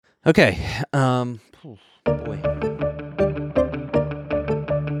Okay. Boy.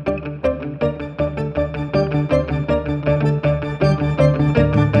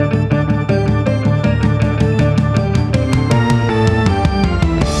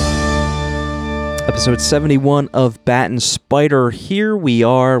 Episode 71 of Bat and Spider. Here we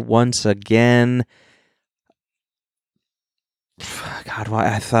are once again. God,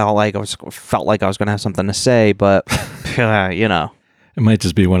 I felt like I was going to have something to say, but you know, it might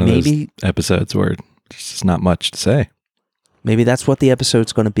just be one of those episodes where there's just not much to say. Maybe that's what the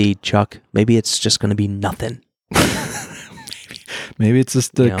episode's going to be, Chuck. Maybe it's just going to be nothing. Maybe it's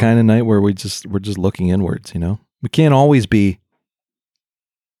just the kind of night where we're just looking inwards. You know, we can't always be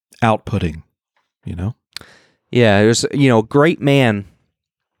outputting. You know. Yeah, it was. A great man.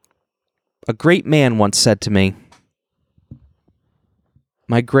 A great man once said to me,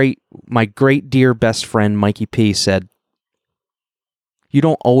 my great dear best friend Mikey P said, "You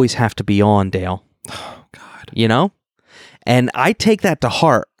don't always have to be on, Dale." Oh God. You know? And I take that to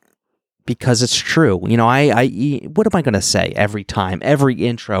heart because it's true. I what am I going to say every time, every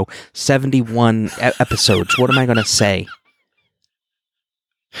intro, 71 episodes? What am I going to say?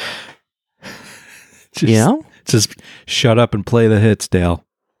 Just shut up and play the hits, Dale.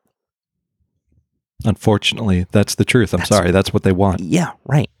 Unfortunately, that's the truth. I'm sorry. That's what they want. Yeah,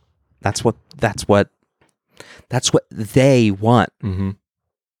 right. That's what they want. Mm-hmm.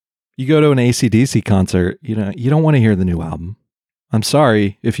 You go to an AC/DC concert, you don't want to hear the new album. I'm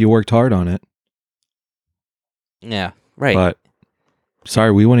sorry if you worked hard on it. Yeah, right. But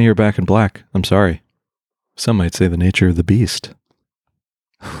sorry, we want to hear Back in Black. I'm sorry. Some might say the nature of the beast.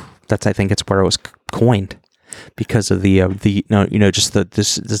 I think it's where it was coined. Because of this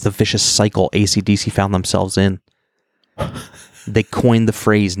is the vicious cycle AC/DC found themselves in. They coined the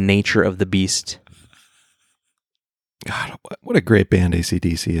phrase "nature of the beast." God, what a great band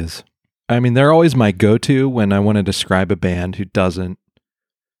AC/DC is. I mean, they're always my go-to when I want to describe a band who doesn't.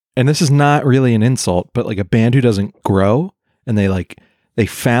 And this is not really an insult, but like a band who doesn't grow, and they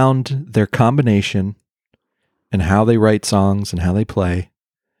found their combination and how they write songs and how they play.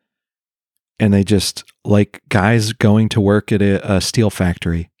 And they just, like guys going to work at a steel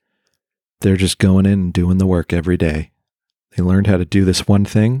factory, they're just going in and doing the work every day. They learned how to do this one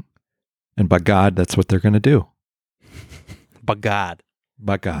thing, and by God, that's what they're going to do. By God.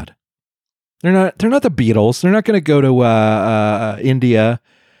 They're not the Beatles. They're not going to go to India,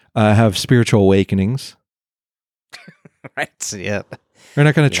 have spiritual awakenings. Right, yeah. They're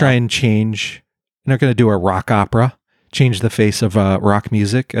not going to try and change. They're not going to do a rock opera, change the face of rock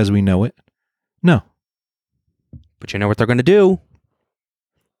music as we know it. No. But you know what they're going to do?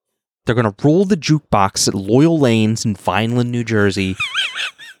 They're going to roll the jukebox at Loyal Lanes in Vineland, New Jersey,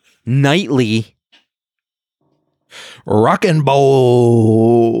 nightly. Rockin'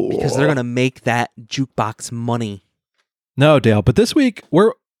 Bowl. Because they're going to make that jukebox money. No, Dale, but this week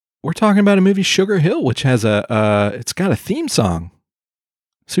we're talking about a movie, Sugar Hill, which has it's got a theme song.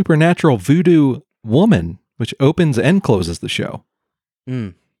 Supernatural Voodoo Woman, which opens and closes the show.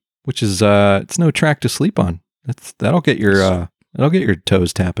 Which is it's no track to sleep on. That'll get your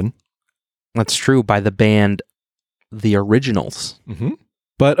toes tapping. That's true, by the band The Originals. Mm-hmm.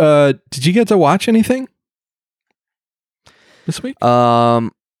 But did you get to watch anything this week? Yeah,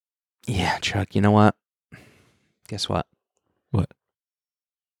 Chuck. You know what? Guess what? What?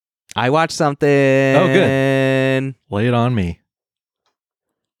 I watched something. Oh, good. Lay it on me.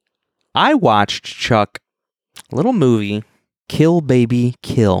 I watched, Chuck, a little movie, Kill Baby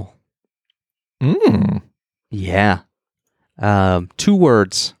Kill. Yeah. 2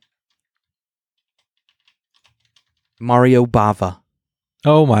 words. Mario Bava.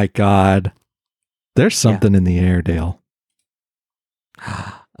 Oh my God. There's something in the air, Dale.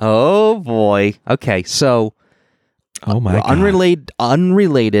 Oh boy. Okay, so oh my God.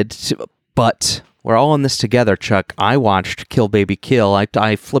 Unrelated, but we're all in this together, Chuck. I watched Kill Baby Kill.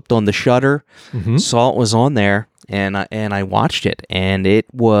 I flipped on the Shudder, saw it was on there, and I watched it, and it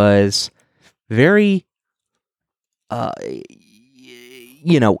was very,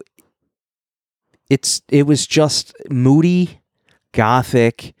 it was just moody,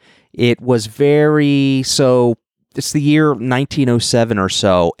 gothic. It was very, so it's the year 1907 or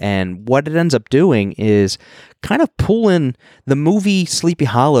so, and what it ends up doing is kind of pulling the movie Sleepy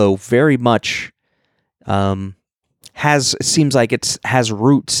Hollow very much, seems like it has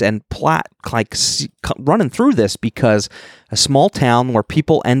roots and plot like running through this, because a small town where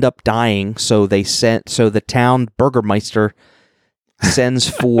people end up dying, so the town burgermeister sends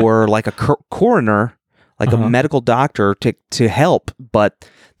for like a coroner, like a medical doctor to help, but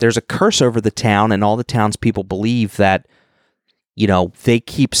there's a curse over the town, and all the townspeople believe that they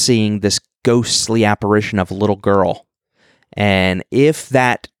keep seeing this ghostly apparition of a little girl. And if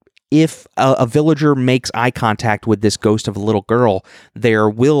a villager makes eye contact with this ghost of a little girl, they're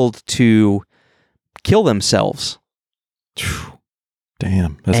willed to kill themselves.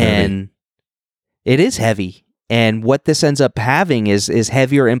 Damn, that's and heavy. It is heavy. And what this ends up having is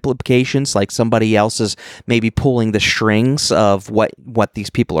heavier implications, like somebody else is maybe pulling the strings of what these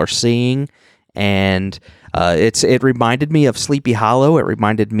people are seeing. And it reminded me of Sleepy Hollow. It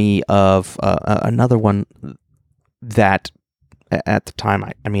reminded me of another one that at the time,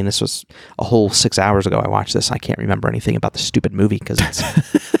 I mean, this was a whole 6 hours ago I watched this. I can't remember anything about the stupid movie because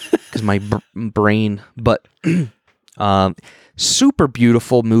my brain, but super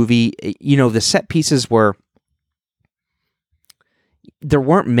beautiful movie. The set pieces there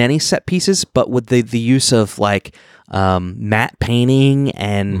weren't many set pieces, but with the use of like matte painting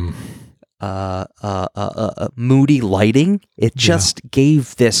and moody lighting, it just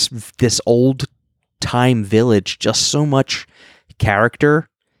gave this old time village just so much character.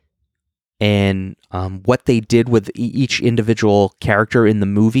 And what they did with each individual character in the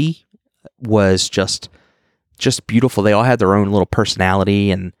movie was just beautiful. They all had their own little personality,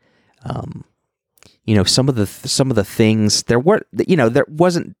 and some of the things there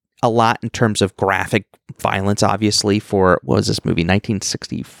wasn't a lot in terms of graphic violence, obviously, for what was this movie,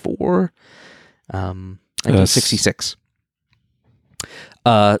 1964, 1966.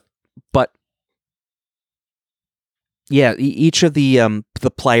 But yeah, each of the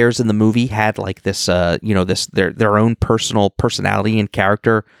players in the movie had like this their own personal personality and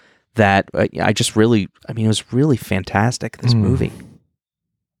character that it was really fantastic, this movie.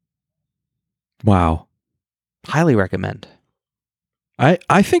 Wow. Highly recommend.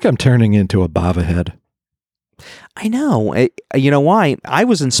 I think I'm turning into a Bava head. I know. You know why? I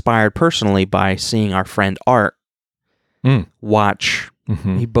was inspired personally by seeing our friend Art watch.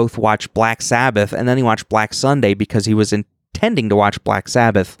 Mm-hmm. He both watched Black Sabbath, and then he watched Black Sunday because he was intending to watch Black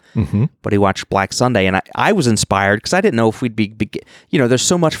Sabbath, but he watched Black Sunday. And I was inspired because I didn't know if we'd be there's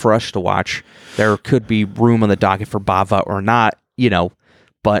so much for us to watch. There could be room on the docket for Bava or not,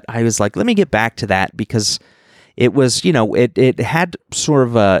 but I was like, let me get back to that because it was, it had sort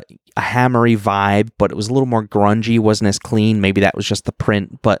of a hammery vibe, but it was a little more grungy, wasn't as clean. Maybe that was just the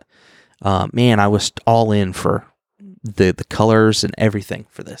print, but man, I was all in for the colors and everything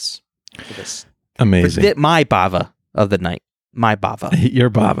for this. Amazing. My Bava of the night. My Bava.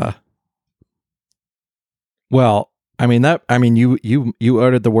 Your Bava. Well, you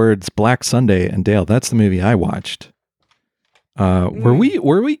uttered the words Black Sunday, and Dale, that's the movie I watched. How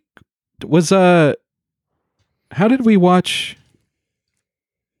did we watch?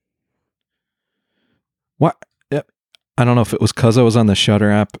 What? I don't know if it was because I was on the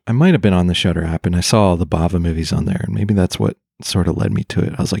Shudder app. I might have been on the Shudder app, and I saw all the Bava movies on there, and maybe that's what sort of led me to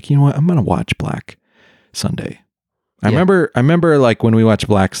it. I was like, you know what? I'm going to watch Black Sunday. I remember like when we watched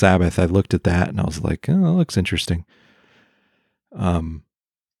Black Sabbath, I looked at that and I was like, oh, that looks interesting. But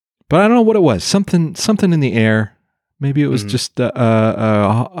I don't know what it was. Something in the air. Maybe it was just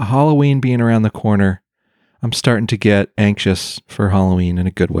a Halloween being around the corner. I'm starting to get anxious for Halloween in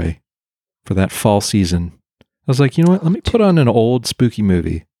a good way, for that fall season. I was like, you know what? Let me put on an old spooky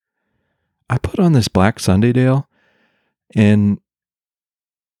movie. I put on this Black Sunday, Dale, and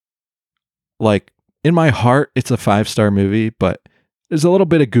like in my heart, it's a 5-star movie, but there's a little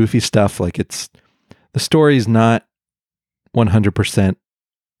bit of goofy stuff. Like the story's not 100%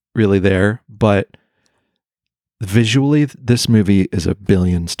 really there, but visually, this movie is a 1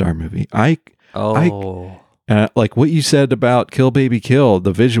 billion-star movie. Like what you said about Kill Baby Kill,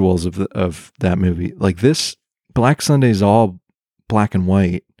 the visuals of that movie, like this Black Sunday is all black and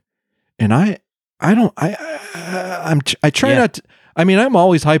white, and I try not to. I mean, I'm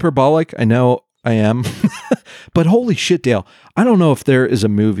always hyperbolic. I know I am, but holy shit, Dale! I don't know if there is a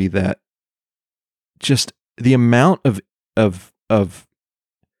movie that just the amount of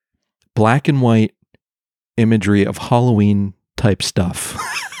black and white imagery of Halloween type stuff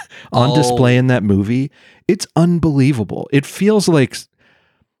on display in that movie. It's unbelievable. It feels like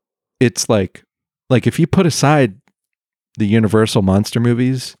it's like if you put aside the Universal monster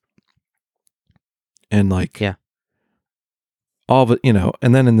movies and all of it,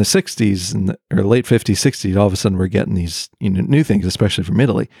 and then in the 60s or late 50s, 60s, all of a sudden we're getting these new things, especially from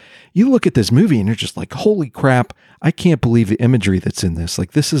Italy. You look at this movie and you're just like, holy crap, I can't believe the imagery that's in this.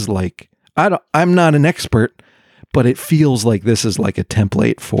 Like, this is like, I'm not an expert, but it feels like this is like a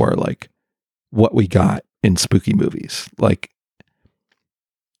template for like what we got in spooky movies. Like,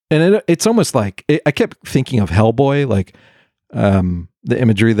 and it's almost like I kept thinking of Hellboy, like the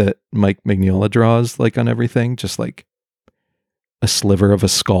imagery that Mike Mignola draws, like on everything, just like a sliver of a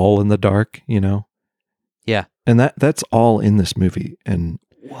skull in the dark, you know? Yeah. And that's all in this movie. And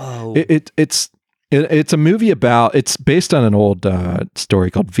Whoa. it's a movie about, it's based on an old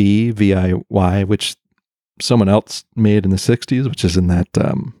story called VIY, which someone else made in the 60s, which is in that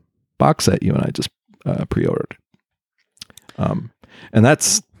box set you and I just pre-ordered. And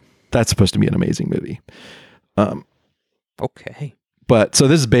that's supposed to be an amazing movie. Okay. But so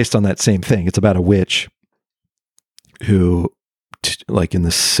this is based on that same thing. It's about a witch who, like in the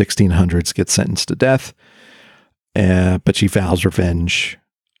 1600s, gets sentenced to death, but she vows revenge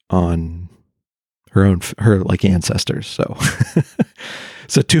on her like ancestors. So,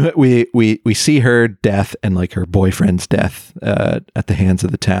 we see her death and like her boyfriend's death at the hands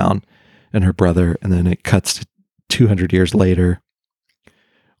of the town and her brother, and then it cuts to 200 years later,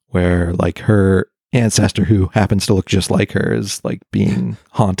 where like her ancestor, who happens to look just like her, is like being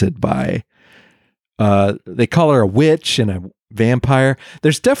haunted by they call her a witch and a vampire.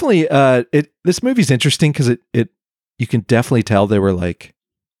 There's definitely this movie's interesting because it you can definitely tell they were like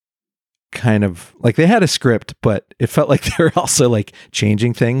kind of like they had a script, but it felt like they were also like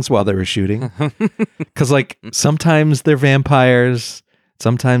changing things while they were shooting, because like sometimes they're vampires,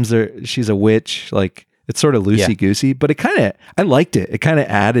 sometimes she's a witch. Like it's sort of loosey goosey, but I liked it. It kind of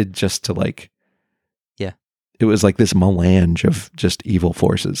added just to like, it was like this melange of just evil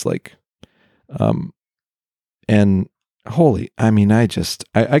forces, like, and holy, I mean, I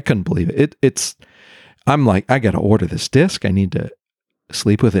couldn't believe it. I'm like, I got to order this disc. I need to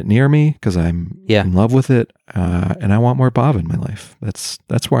sleep with it near me because I'm in love with it. And I want more Bava in my life. That's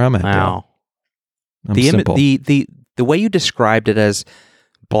where I'm at. Wow. I'm simple. The way you described it as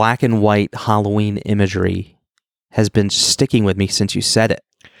black and white Halloween imagery has been sticking with me since you said it.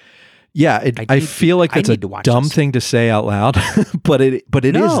 Yeah, I feel like it's a dumb thing to say out loud, but it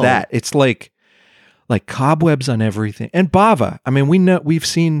is that. It's like cobwebs on everything. And Bava, I mean, we've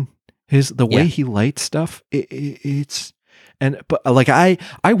seen the way he lights stuff. But like I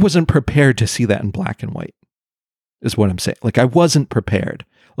wasn't prepared to see that in black and white, is what I'm saying. Like I wasn't prepared.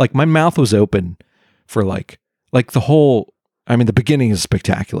 Like my mouth was open for like the whole, I mean, the beginning is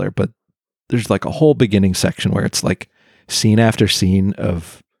spectacular, but there's like a whole beginning section where it's like scene after scene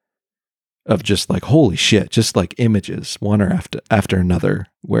of just like, holy shit, just like images one or after another,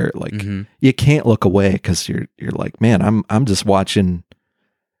 where like you can't look away because you're like, man, I'm just watching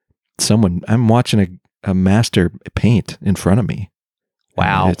I'm watching a master paint in front of me.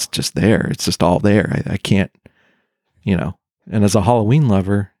 Wow. And it's just there. It's just all there. I can't, and as a Halloween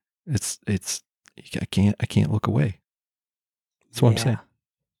lover, I can't look away. That's what I'm saying.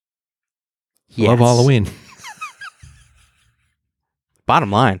 Yes. Love Halloween.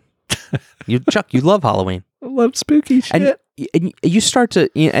 Bottom line. Chuck, you love Halloween. I love spooky shit. And you start to,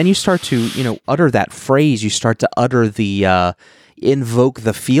 utter that phrase. You start to utter the, invoke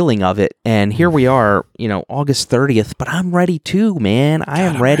the feeling of it. And here we are, August 30th, but I'm ready too, man.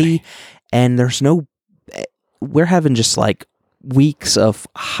 I'm ready. And we're having just like weeks of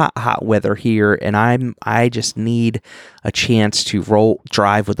hot weather here. And I just need a chance to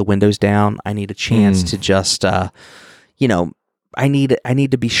drive with the windows down. I need a chance to just, I need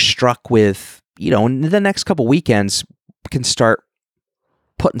to be struck with, in the next couple weekends can start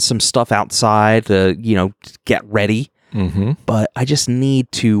putting some stuff outside to, get ready. Mm-hmm. But I just need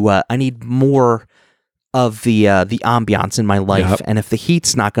I need more of the ambiance in my life. Yep. And if the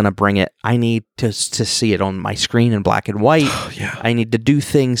heat's not going to bring it, I need to see it on my screen in black and white. I need to do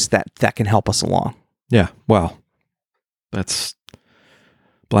things that can help us along. Yeah. Well, that's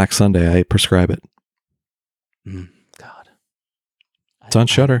Black Sunday. I prescribe it. God. It's on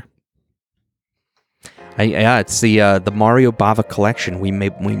Shudder. It's the Mario Bava collection.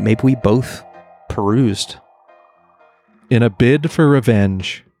 Maybe we both perused. In a bid for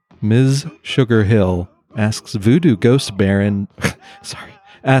revenge, Ms. Sugar Hill asks Voodoo Ghost Baron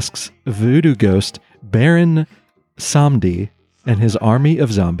Samdi and his army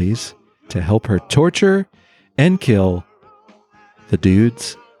of zombies to help her torture and kill the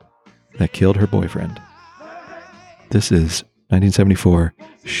dudes that killed her boyfriend. This is 1974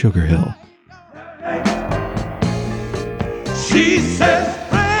 Sugar Hill. She says,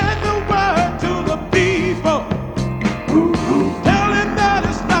 spread the word to the people. Tell them that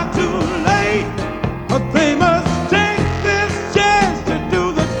it's not too late, but they must take this chance to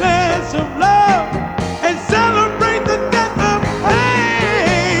do the dance of love and celebrate the death of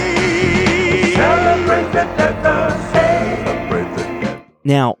hate. Celebrate the death of hate.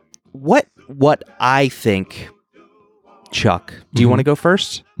 Now, what I think, Chuck, do you want to go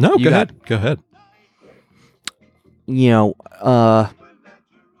first? No, go ahead. Go ahead.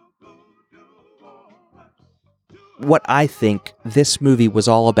 what I think this movie was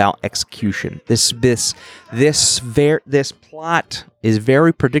all about execution. This plot is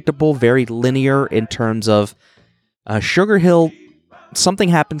very predictable, very linear in terms of Sugar Hill. Something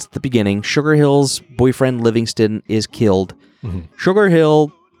happens at the beginning. Sugar Hill's boyfriend Livingston is killed. Mm-hmm. Sugar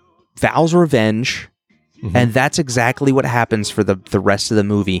Hill vows revenge, and that's exactly what happens for the rest of the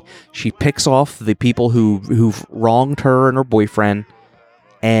movie. She picks off the people who've wronged her and her boyfriend,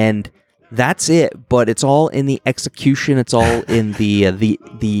 and that's it. But it's all in the execution. It's all in the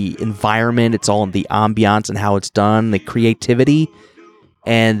environment. It's all in the ambiance and how it's done, the creativity,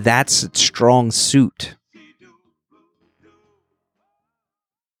 and that's its strong suit,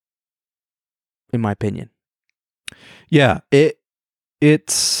 in my opinion. Yeah,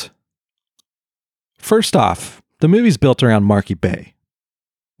 it's first off, the movie's built around Marky Bay,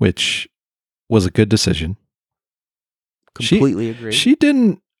 which was a good decision. Completely agree. She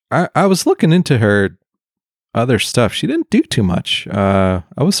didn't. I was looking into her other stuff. She didn't do too much. I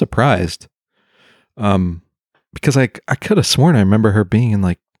was surprised, because I could have sworn I remember her being in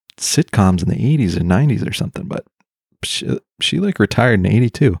like sitcoms in the 80s and 90s or something. But she like retired in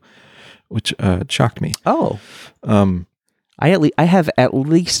 82, which shocked me. Oh, I have at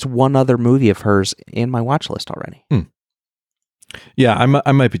least one other movie of hers in my watch list already. Yeah,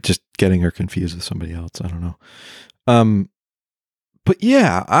 I might be just getting her confused with somebody else. I don't know. But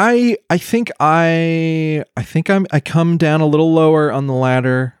yeah, I think I come down a little lower on the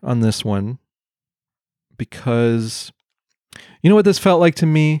ladder on this one, because you know what this felt like to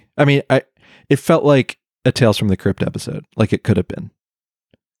me? I mean, it felt like a Tales from the Crypt episode, like it could have been.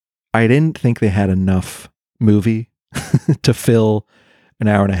 I didn't think they had enough movie to fill an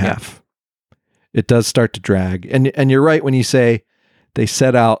hour and a half. It does start to drag. And you're right when you say they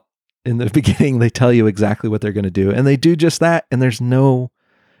set out in the beginning, they tell you exactly what they're going to do, and they do just that, and there's no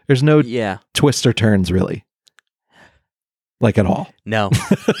twist or turns really. Like at all. No.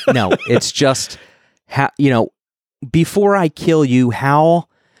 It's just how, before I kill you, how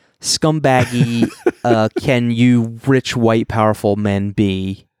scumbaggy can you rich white powerful men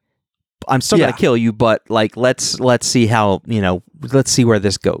be? I'm still gonna kill you, but like let's see how, let's see where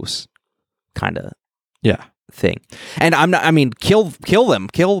this goes, kind of thing. And kill them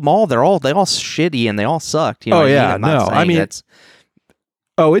all. They all shitty and they all sucked. You know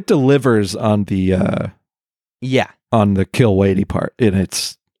it delivers on the on the kill weighty part, and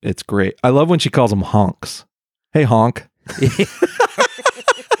it's great. I love when she calls them honks. Hey honk.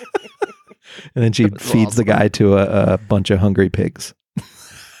 And then she feeds the guy to a bunch of hungry pigs.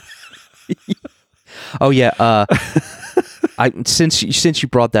 Oh yeah. Since you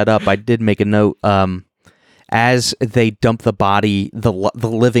brought that up, I did make a note. As they dump the body, the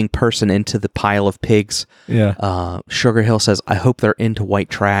living person into the pile of pigs. Yeah. Sugar Hill says, "I hope they're into white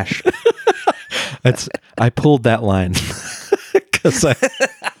trash." I pulled that line because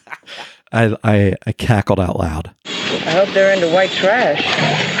I cackled out loud. I hope they're into white trash.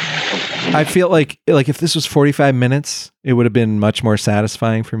 I feel like if this was 45 minutes, it would have been much more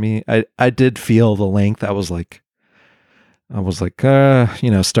satisfying for me. I did feel the length. I was like,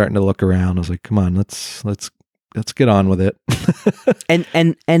 starting to look around. I was like, come on, let's get on with it.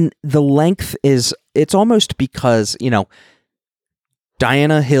 and the length is, it's almost because,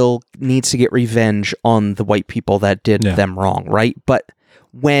 Diana Hill needs to get revenge on the white people that did them wrong, right? But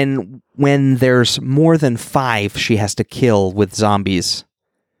when there's more than 5 she has to kill with zombies,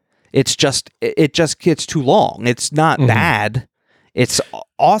 it just gets too long. It's not bad. It's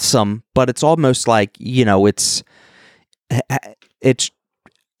awesome, but it's almost like, it's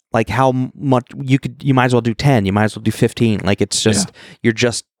like how much you might as well do 10, you might as well do 15. Like it's just you're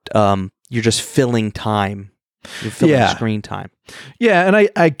just filling time. You're filling screen time. Yeah, and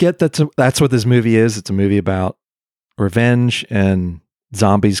I get that's what this movie is. It's a movie about revenge and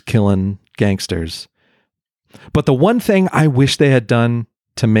zombies killing gangsters. But the one thing I wish they had done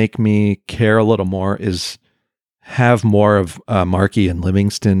to make me care a little more is have more of Marky and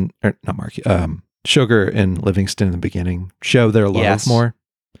Livingston, or not Marky, Sugar and Livingston in the beginning, show their love more.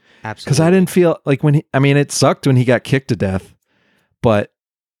 Absolutely. Because I didn't feel like it sucked when he got kicked to death, but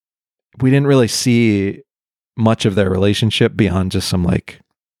we didn't really see much of their relationship beyond just some like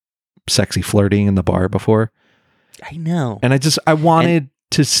sexy flirting in the bar before. I know. And I wanted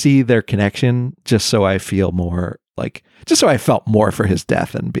to see their connection just so I feel more like, just so I felt more for his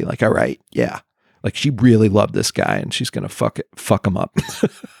death and be like, all right, yeah. Like she really loved this guy and she's going to fuck him up.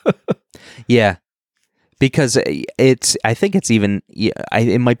 Yeah. Because I think it's even,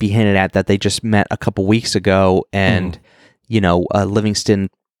 it might be hinted at that they just met a couple weeks ago, and Livingston,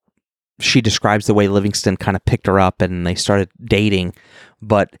 she describes the way Livingston kind of picked her up and they started dating,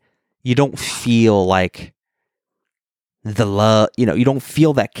 but you don't feel like the love. You know, you don't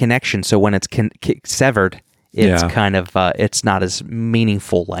feel that connection. So when it's severed, it's Yeah. kind of it's not as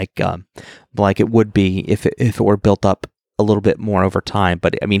meaningful like it would be if it were built up a little bit more over time.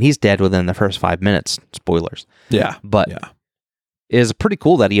 But I mean, he's dead within the first 5 minutes. Spoilers. Yeah. But Yeah. it is pretty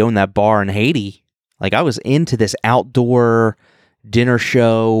cool that he owned that bar in Haiti. Like, I was into this outdoor dinner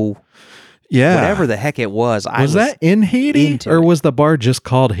show, Yeah. whatever the heck it was. I Was that in Haiti, into or it. was the bar just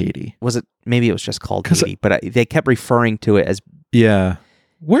called Haiti? Was it? Maybe it was just called 'Cause Haiti, but they kept referring to it as Yeah.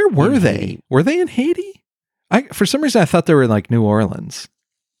 Where were In they? Haiti. Were they in Haiti? For some reason I thought they were in like New Orleans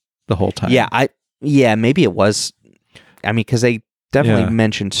the whole time. maybe it was. I mean, because they definitely Yeah.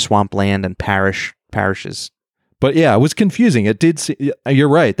 mentioned swampland and parishes. But yeah, it was confusing. It did you're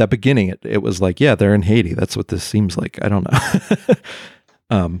right. That beginning it was like, yeah, they're in Haiti. That's what this seems like. I don't know.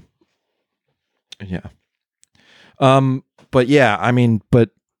 Yeah. But yeah, I mean, but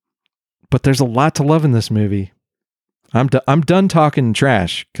there's a lot to love in this movie. I'm done talking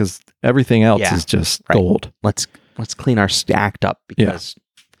trash because everything else Yeah, is just right. gold. Let's clean our act up because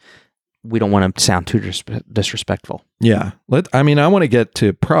we don't want to sound too disrespectful. Yeah. I want to get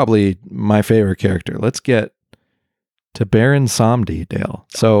to probably my favorite character. Let's get to Baron Samedi, Dale.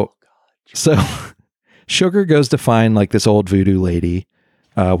 So Sugar goes to find like this old voodoo lady.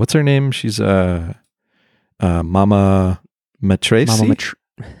 What's her name? She's Mama Matrese. Mama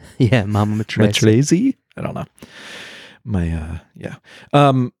Matrese. Matrese? I don't know.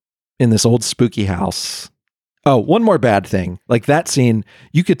 In this old spooky house. Oh, one more bad thing. Like that scene,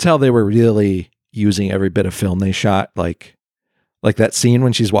 you could tell they were really using every bit of film they shot. Like that scene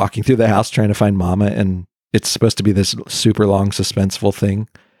when she's walking through the house trying to find Mama, and it's supposed to be this super long suspenseful thing,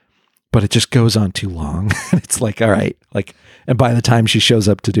 but it just goes on too long. And it's like, all right, like, and by the time she shows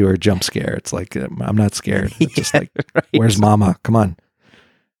up to do her jump scare, it's like, I'm not scared. It's just like, right. Where's Mama? Come on.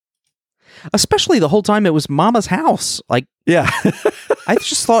 Especially the whole time it was Mama's house. Like, Yeah. I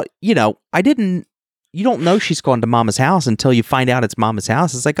just thought, you don't know she's gone to Mama's house until you find out it's Mama's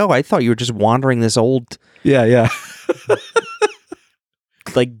house. It's like, oh, I thought you were just wandering this old, Yeah.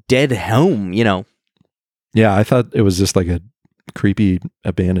 like, dead home, Yeah, I thought it was just like a creepy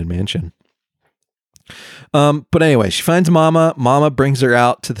abandoned mansion. But anyway, she finds Mama. Mama brings her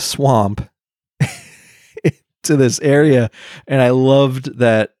out to the swamp, to this area, and I loved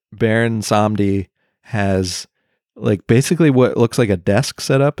that Baron Samedi has like basically what looks like a desk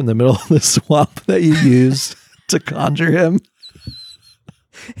set up in the middle of the swamp that you use to conjure him.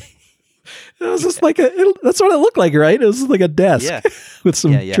 It was just like that's what it looked like, right? It was just like a desk with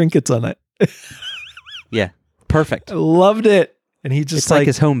some Yeah. trinkets on it. Yeah. Perfect. I loved it. And he just It's like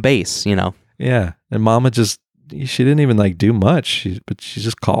his home base, yeah. And Mama she didn't even like do much, but she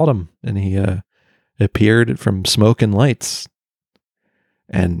just called him, and he appeared from smoke and lights.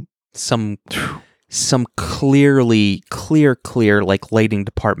 And Some clear like lighting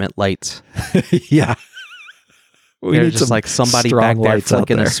department lights. yeah. We They're need just some like somebody strong back there lights out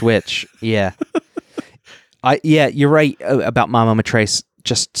flicking a there. switch. Yeah. You're right about Mama Matrese.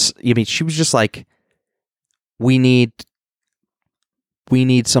 She was just like, we need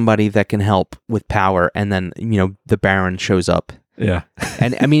somebody that can help with power, and then the Baron shows up, Yeah.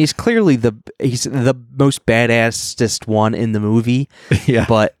 and I mean he's clearly he's the most badassest one in the movie, Yeah.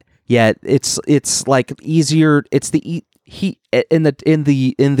 but yeah, it's like easier. It's he in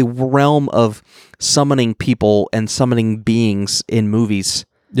the realm of summoning people and summoning beings in movies.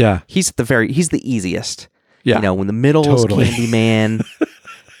 Yeah. He's the easiest. Yeah. In the middle Totally. is Candyman.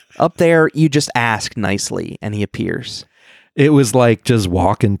 Up there, you just ask nicely, and he appears. It was like just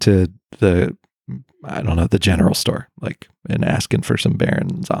walking to the general store, like, and asking for some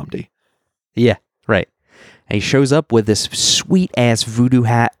Baron Samedi. Yeah, right. And he shows up with this sweet ass voodoo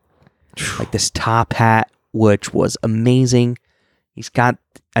hat, like this top hat, which was amazing. He's got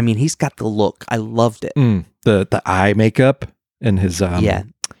the look. I loved it. The eye makeup and his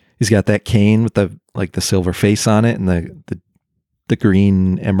he's got that cane with the silver face on it and the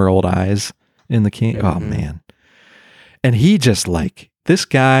green emerald eyes in the cane. Mm-hmm. Oh man. And he just like this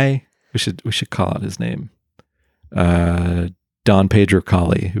guy, we should call out his name. Don Pedro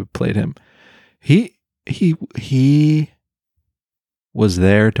Colley, who played him. He was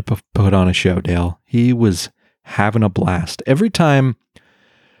there to put on a show, Dale. He was having a blast. Every time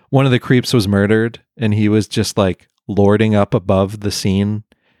one of the creeps was murdered and he was just like lording up above the scene,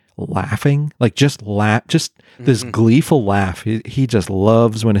 laughing, like just this gleeful laugh. He just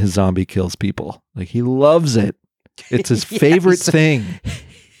loves when his zombie kills people. Like he loves it. It's his favorite thing.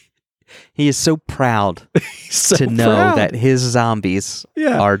 He is so proud So to know proud. that his zombies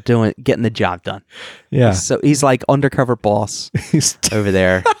are getting the job done. Yeah. So he's like undercover boss He's over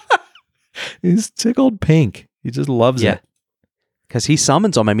there. he's tickled pink. He just loves Yeah. it. Because he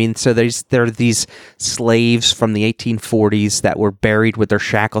summons them. I mean, so there are these slaves from the 1840s that were buried with their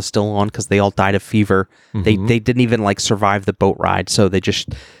shackles still on because they all died of fever. Mhm. They didn't even like survive the boat ride, so they just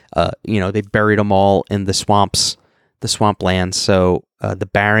they buried them all in the swamps, the swamplands. So the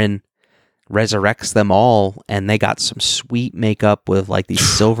Baron resurrects them all, and they got some sweet makeup with like these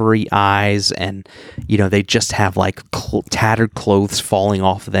silvery eyes, and they just have like tattered clothes falling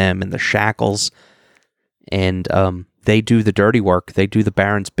off them and the shackles, and they do the dirty work. They do the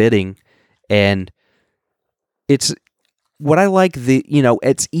Baron's bidding, and it's what I like.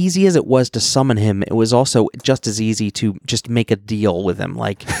 It's easy as it was to summon him. It was also just as easy to just make a deal with him.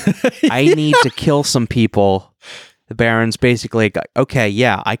 Like, I need to kill some people. The Baron's basically like, okay,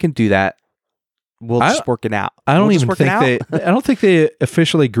 yeah, I can do that. We'll just work it out. I don't We'll even just work it think out. I don't think they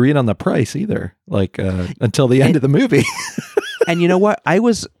officially agreed on the price either. Like until the end of the movie. And you know what? I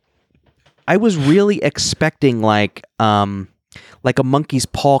was really expecting like a monkey's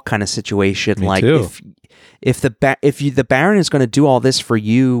paw kind of situation. Me like too. if the Baron is going to do all this for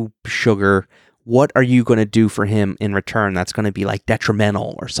you, Sugar, what are you going to do for him in return? That's going to be like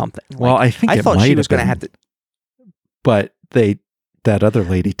detrimental or something. Well, Like, I think I it thought might she was have going to been. have to. But that other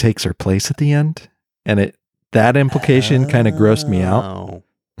lady takes her place at the end, and that implication kind of grossed me out, Oh.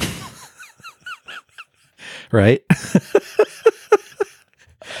 right?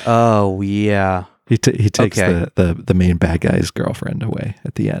 Oh yeah. He takes Okay. the main bad guy's girlfriend away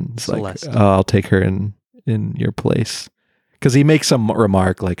at the end. It's like, Celeste. oh, I'll take her in your place, because he makes some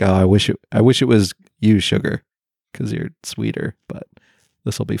remark like, oh, I wish it was you, Sugar, because you're sweeter, but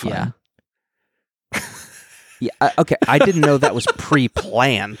this will be fine. Yeah. Yeah. Okay. I didn't know that was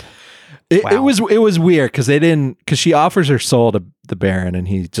pre-planned. It Wow. was weird because she offers her soul to the Baron, and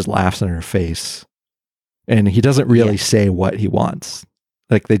he just laughs in her face, and he doesn't really Yeah. say what he wants.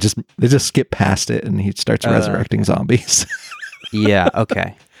 Like they just skip past it, and he starts resurrecting zombies. Yeah.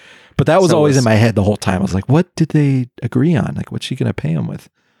 Okay. But that was So always was- in my head the whole time. I was like, what did they agree on? Like, what's she gonna pay him with?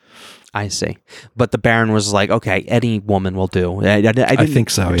 I see. But the Baron was like, okay, any woman will do. I I think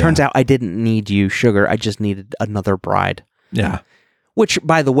so. It Yeah. turns out I didn't need you, Sugar. I just needed another bride. Yeah. Which,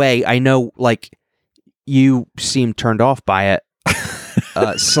 by the way, I know, like, you seemed turned off by it.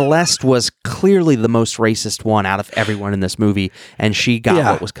 Celeste was clearly the most racist one out of everyone in this movie, and she got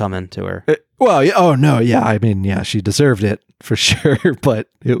Yeah. what was coming to her. Well, yeah, oh no, yeah. I mean, yeah, she deserved it for sure, but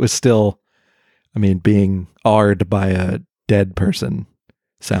it was still, I mean, being R'd by a dead person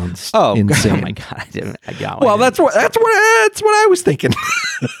sounds insane. Oh my god! I got. Well, that's what I was thinking.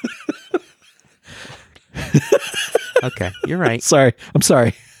 Okay, you're right. Sorry, I'm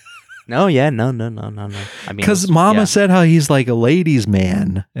sorry. No, yeah, no. I mean, Because it's- Mama yeah. said how he's like a ladies'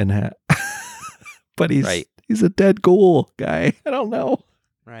 man, and but he's Right. he's a dead ghoul guy. I don't know.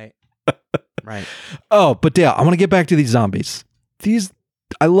 Right. Right. Oh, but Dale, I want to get back to these zombies.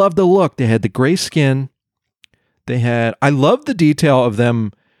 I love the look. They had the gray skin. I love the detail of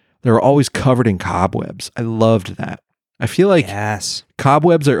them. They were always covered in cobwebs. I loved that. I feel like Yes.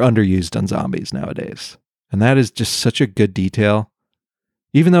 cobwebs are underused on zombies nowadays. And that is just such a good detail.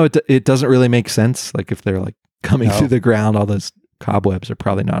 Even though it doesn't really make sense. Like if they're like coming No. through the ground, all those cobwebs are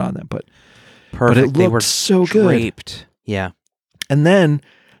probably not on them. But Perfect. it They looked were so good. draped. Yeah. And then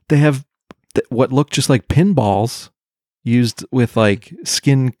they have what look just like pinballs used with like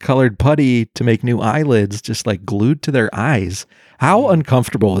skin colored putty to make new eyelids, just like glued to their eyes. How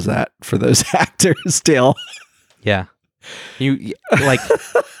uncomfortable is that for those actors, Dale? Yeah. You like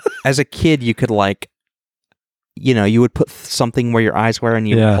as a kid, you could like, you would put something where your eyes were, and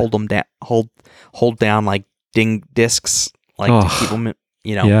you Yeah. hold them down, hold down like ding discs, like Ugh. to keep them.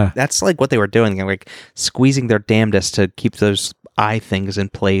 Yeah. That's like what they were doing. They were like squeezing their damnedest to keep those eye things in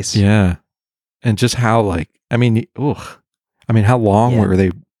place. Yeah. And just how how long Yeah.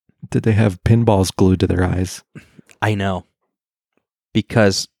 did they have pinballs glued to their eyes? I know,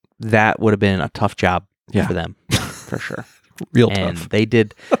 because that would have been a tough job Yeah. for them, for sure. Real And tough. they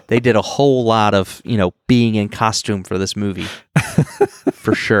did a whole lot of being in costume for this movie,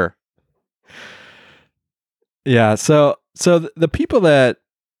 for sure. Yeah. So the people that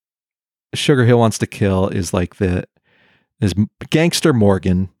Sugar Hill wants to kill is Gangster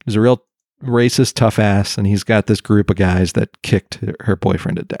Morgan, who's a real racist tough ass, and he's got this group of guys that kicked her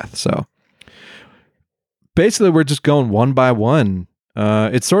boyfriend to death. So basically we're just going one by one.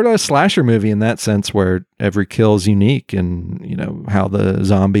 It's sort of a slasher movie in that sense, where every kill is unique, and how the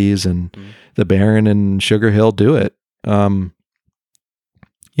zombies and the Baron and Sugar Hill do it.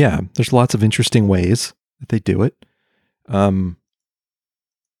 Yeah, there's lots of interesting ways that they do it. The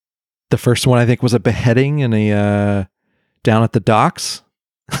first one I think was a beheading in a down at the docks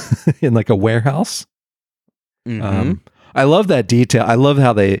in like a warehouse. I love that detail. I love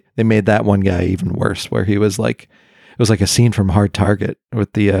how they made that one guy even worse, where he was like, it was like a scene from Hard Target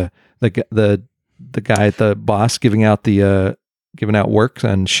with the guy at the boss giving out work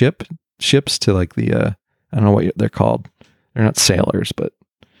on ships to like the I don't know what they're called. They're not sailors, but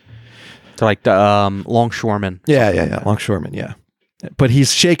they're like longshoremen. Yeah, longshoremen. Yeah, but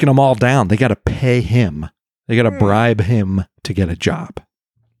he's shaking them all down. They got to pay him. They got to bribe him to get a job.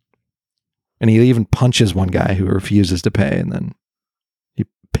 And he even punches one guy who refuses to pay, and then he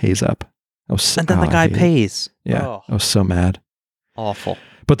pays up. And then the guy pays. Yeah, I was so mad. Awful.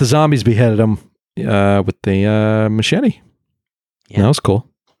 But the zombies beheaded him with the machete. Yeah. That was cool.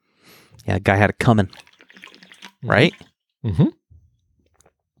 Yeah, the guy had it coming. Right? Mm-hmm.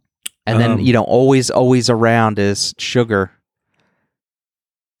 And then, always around is Sugar.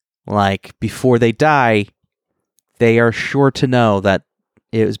 Like, before they die, they are sure to know that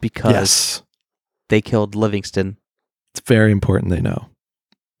it was because they killed Livingston. It's very important they know.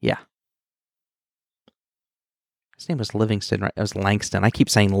 Yeah. His name was Livingston, right? It was Langston. I keep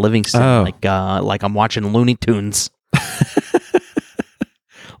saying Livingston like I'm watching Looney Tunes.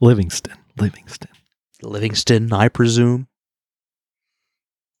 Livingston, I presume.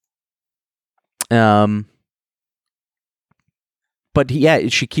 But yeah,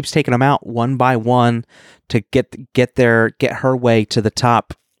 she keeps taking them out one by one to get her way to the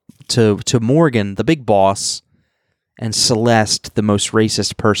top, to Morgan, the big boss, and Celeste, the most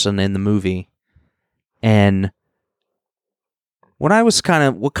racist person in the movie. And what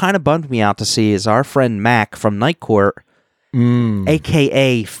kind of bummed me out to see is our friend Mac from Night Court,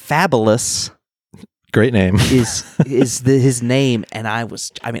 aka Fabulous. Great name. is his name, and I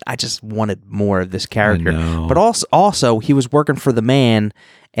just wanted more of this character. But also he was working for the man,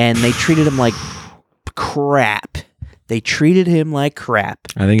 and they treated him like crap. I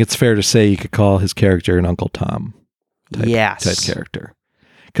think it's fair to say you could call his character an Uncle Tom type character.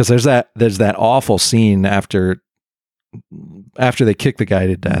 Because there's that awful scene after they kick the guy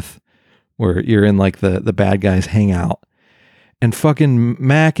to death, where you're in like the bad guys hangout. And fucking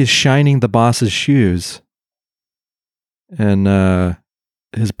Mac is shining the boss's shoes. And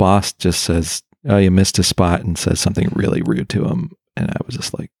his boss just says, "Oh, you missed a spot," and says something really rude to him. And I was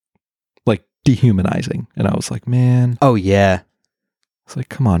just like dehumanizing. And I was like, man. Oh, yeah. It's like,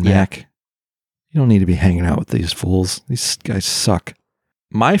 come on, Mac. You don't need to be hanging out with these fools. These guys suck.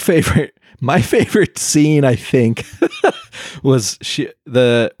 My favorite scene, I think, was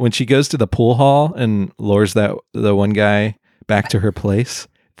when she goes to the pool hall and lures the one guy back to her place.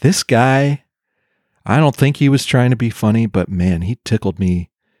 This guy, I don't think he was trying to be funny, but man, he tickled me.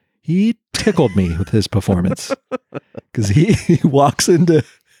 He tickled me with his performance, because he walks into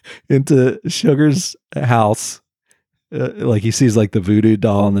Sugar's house, like he sees like the voodoo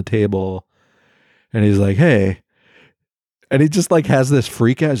doll on the table, and he's like, "Hey," and he just like has this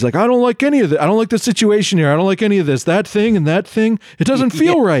freak out. He's like, "I don't like any of it. I don't like the situation here. I don't like any of this. That thing and that thing. It doesn't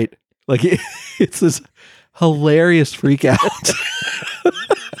feel right." Like it's this hilarious freak out.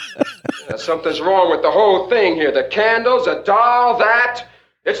 Something's wrong with the whole thing here. The candles, the doll, that.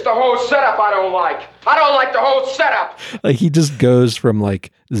 It's the whole setup I don't like. I don't like the whole setup. Like he just goes from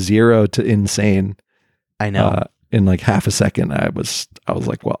like 0 to insane. I know. In like half a second. I was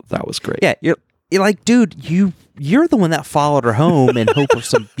like, well, that was great. Yeah, you're like, dude, you're the one that followed her home in hope of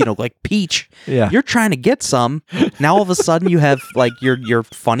some, like peach. Yeah. You're trying to get some. Now all of a sudden you have like you're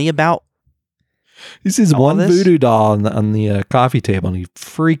funny about. He sees one voodoo doll on the coffee table and he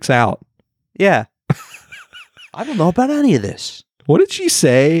freaks out. Yeah. I don't know about any of this. What did she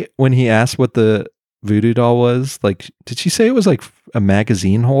say when he asked what the voodoo doll was? Like, did she say it was like a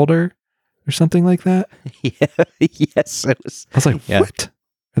magazine holder or something like that? Yeah. Yes, it was. I was like, what?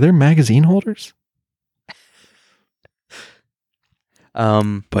 Are there magazine holders?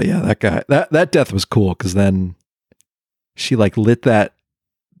 But yeah, that guy, that death was cool, because then she like lit that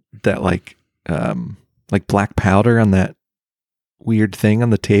like black powder on that weird thing on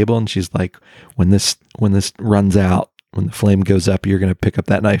the table, and she's like, when this runs out, when the flame goes up, you're gonna pick up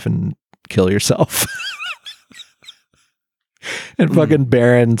that knife and kill yourself. And fucking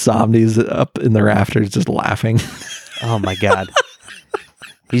Baron Somni's up in the rafters just laughing. Oh my god.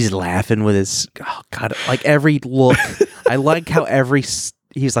 He's laughing with his, oh god, like every look. I like how he's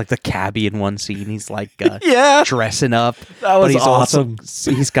like the cabbie in one scene. He's like dressing up. That was but he's awesome.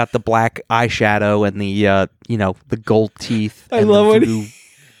 Also, he's got the black eyeshadow and the the gold teeth. I love when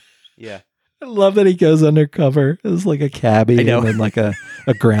yeah. I love that he goes undercover as like a cabbie and then like a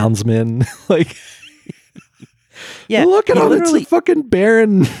groundsman. Like, yeah, look at him, it's a fucking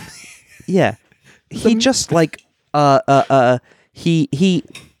Baron. Yeah, he just like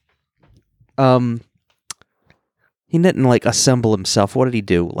He didn't like assemble himself. What did he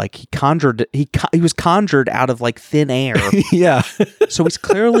do? Like he was conjured out of like thin air. Yeah. So he's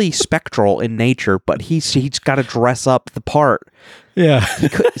clearly spectral in nature, but he's got to dress up the part. Yeah.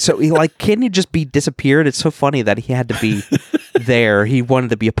 So he like, can't he just be disappeared? It's so funny that he had to be there. He wanted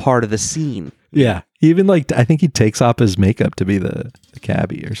to be a part of the scene. Yeah. Even like, I think he takes off his makeup to be the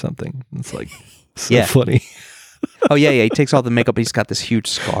cabbie or something. It's like so funny. Oh yeah. He takes all the makeup. He's got this huge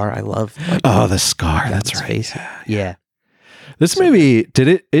scar. I love. Like, the scar. That's his right. face. Yeah. This movie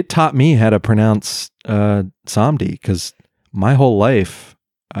it taught me how to pronounce Samdi, because my whole life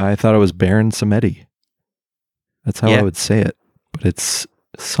I thought it was Baron Samedi. That's how I would say it, but it's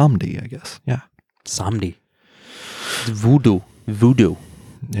Samdi, I guess. Yeah, Samdi. It's voodoo.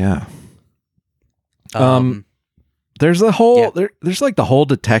 Yeah. There's the whole there's like the whole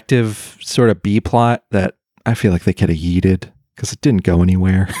detective sort of B plot that I feel like they could have yeeted because it didn't go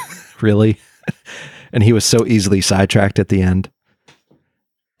anywhere, really. And he was so easily sidetracked at the end.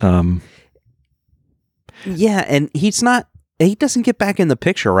 Yeah, and he doesn't get back in the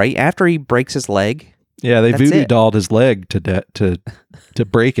picture, right? After he breaks his leg. Yeah, they That's voodoo it. dolled his leg to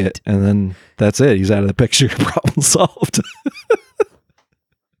break it, and then that's it. He's out of the picture. Problem solved.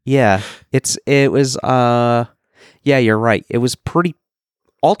 Yeah, it was yeah, you're right. It was pretty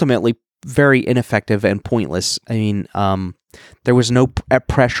ultimately very ineffective and pointless. I mean, there was no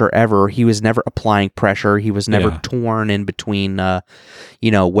pressure ever. He was never applying pressure. He was never torn in between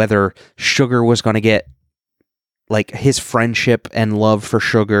whether Sugar was going to get like his friendship and love for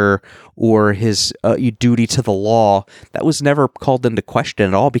Sugar or his duty to the law. That was never called into question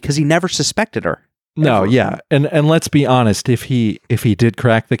at all because he never suspected her. No, ever. yeah. And let's be honest, if he did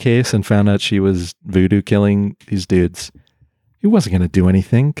crack the case and found out she was voodoo killing these dudes, he wasn't going to do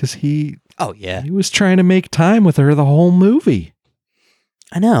anything because he was trying to make time with her the whole movie.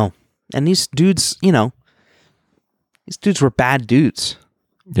 I know. And these dudes, these dudes were bad dudes.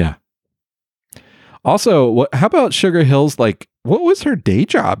 Yeah. Also, how about Sugar Hill's, like, what was her day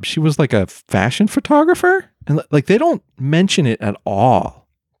job? She was like a fashion photographer? And like, they don't mention it at all.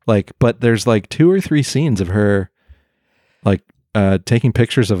 Like, but there's like 2 or 3 scenes of her like taking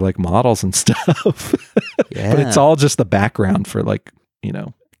pictures of like models and stuff. Yeah. But it's all just the background for like,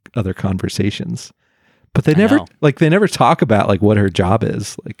 other conversations. But they never talk about like what her job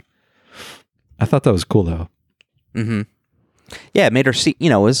is. Like, I thought that was cool though. Mm-hmm. Yeah, it made her see,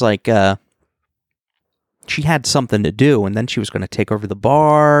 it was like she had something to do, and then she was going to take over the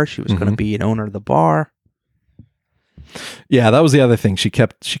bar. She was going to be an owner of the bar. Yeah, that was the other thing. She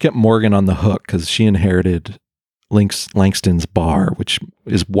kept Morgan on the hook because she inherited Langston's bar, which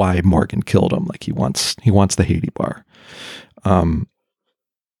is why Morgan killed him. Like he wants the Haiti bar.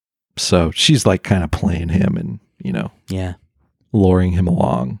 So she's like kind of playing him and luring him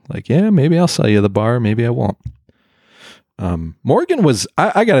along. Like, yeah, maybe I'll sell you the bar, maybe I won't. Morgan was,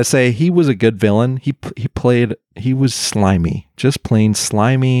 I gotta say, he was a good villain. He was slimy, just plain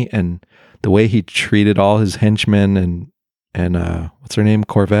slimy, and the way he treated all his henchmen and what's her name?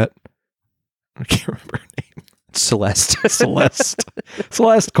 Corvette? I can't remember her name. Celeste.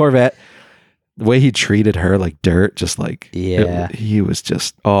 Celeste Corvette. The way he treated her like dirt, just like, he was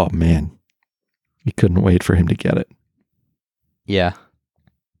just, oh man, you couldn't wait for him to get it. Yeah.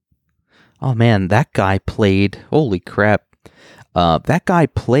 Oh man, that guy played, holy crap. That guy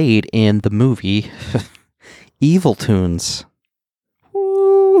played in the movie Evil Tunes.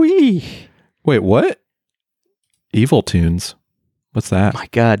 Woo-wee. Wait, what? Evil Tunes? What's that? My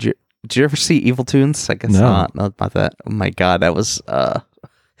God, did you ever see Evil Tunes? I guess not that. Oh my God, that was, I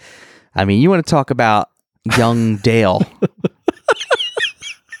mean, you want to talk about young Dale.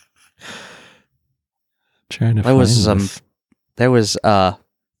 Trying to There was find this. there was a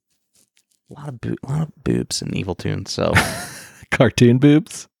lot of boobs in Evil Tunes. So Cartoon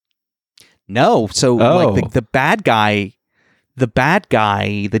boobs? no, so like the bad guy, the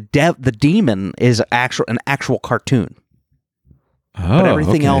demon is an actual cartoon. Oh, But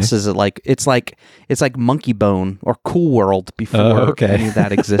everything okay. else is like it's like Monkey Bone or Cool World before any of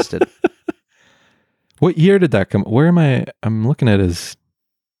that existed. What year did that come? Where am I? I'm looking at his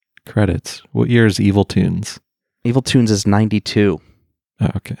credits. What year is Evil Tunes? Evil Tunes is 92. Oh,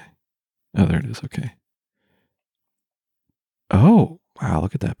 okay. Oh, there it is. Okay. Oh, wow.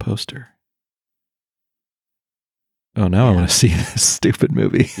 Look at that poster. Oh, now I want to see this stupid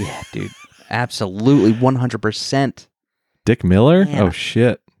movie. Yeah, dude. Absolutely 100%. Dick Miller? Yeah. Oh,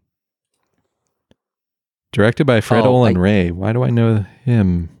 shit. Directed by Fred Olen Ray. Why do I know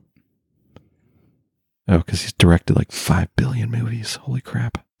him? Oh, because he's directed like 5 billion movies. Holy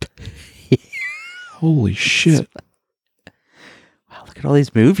crap. Holy shit. Wow, look at all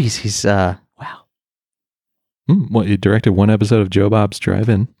these movies. He's wow. Well, you directed one episode of Joe Bob's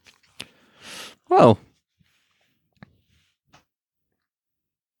Drive-In. Whoa.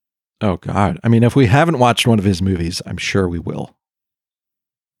 Oh, God. I mean, if we haven't watched one of his movies, I'm sure we will.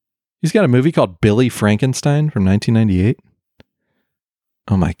 He's got a movie called Billy Frankenstein from 1998.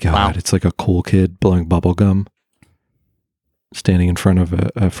 Oh, my God. Wow. It's like a cool kid blowing bubble gum, standing in front of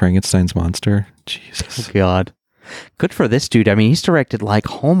a Frankenstein's monster. Jesus. Oh, God. Good for this dude. I mean, he's directed like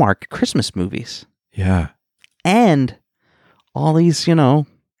Hallmark Christmas movies. Yeah. And all these, other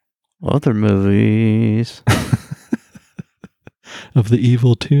movies. Of the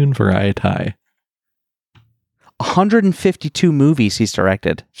Evil Toon variety. 152 movies he's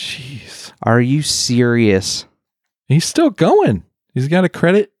directed. Jeez. Are you serious? He's still going. He's got a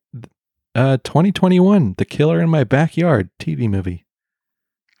credit 2021, The Killer in My Backyard TV movie.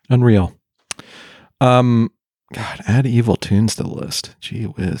 Unreal. God, add Evil Toons to the list. Gee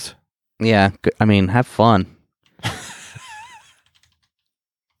whiz. Yeah, I mean, have fun.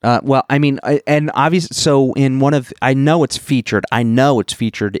 Well, I mean, and obviously, so in one of, I know it's featured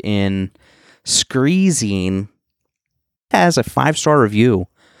in Screezine, has a 5-star review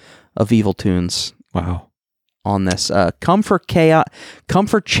of Evil Toons Wow. on this. Come for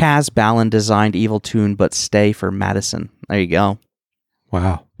Chaz Ballin designed Evil Toon, but stay for Madison. There you go.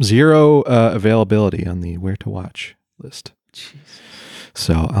 Wow. 0 availability on the Where to Watch list. Jeez.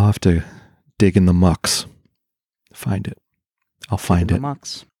 So I'll have to dig in the mucks. Find it. I'll find The it.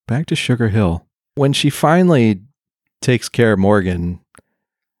 Mucks. Back to Sugar Hill. When she finally takes care of Morgan,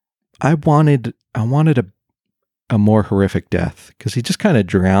 I wanted a more horrific death because he just kind of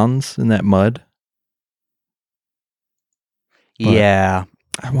drowns in that mud. But Yeah.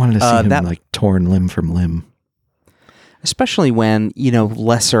 I wanted to see him like torn limb from limb. Especially when,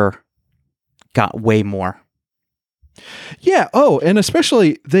 Lesser got way more. Yeah. Oh, and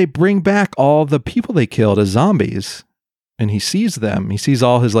especially they bring back all the people they killed as zombies, and he sees them. He sees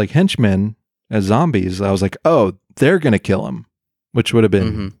all his like henchmen as zombies. I was like, oh, they're gonna kill him, which would have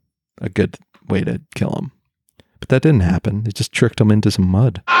been a good way to kill him. But that didn't happen. They just tricked him into some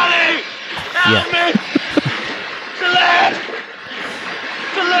mud. Ali! Help me! Celeste!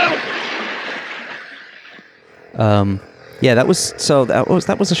 Salute! Yeah, that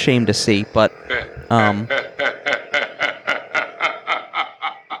was a shame to see, but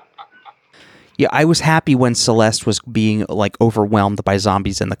yeah, I was happy when Celeste was being like overwhelmed by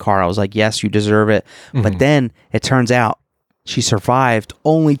zombies in the car. I was like, yes, you deserve it. But then it turns out she survived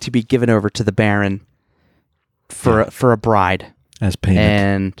only to be given over to the Baron for a bride As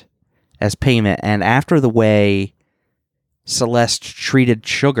payment. And after the way Celeste treated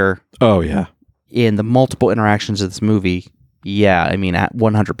Sugar Oh yeah. in the multiple interactions of this movie, yeah, I mean, at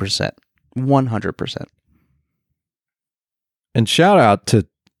 100%. 100%. And shout out to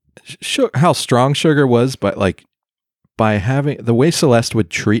how strong Sugar was, but like by having the way Celeste would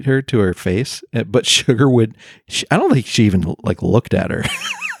treat her to her face, but Sugar I don't think she even like looked at her.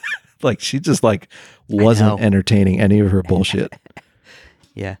 Like she just like wasn't entertaining any of her bullshit.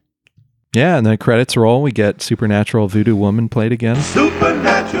 Yeah. Yeah, and then credits roll. We get Supernatural Voodoo Woman played again.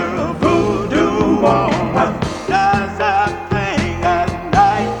 Supernatural voodoo woman does a thing at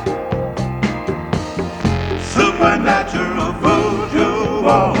night. Supernatural voodoo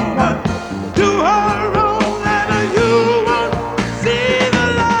woman do her own and you won't see the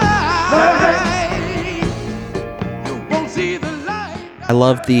light. You won't see the light. I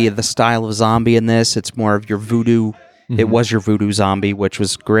love the style of zombie in this. It's more of your voodoo. It was your voodoo zombie, which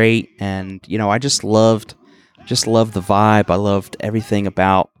was great. And, I just loved the vibe. I loved everything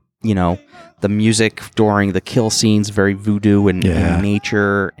about, the music during the kill scenes, very voodoo and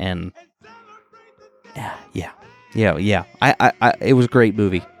nature. And yeah. I it was a great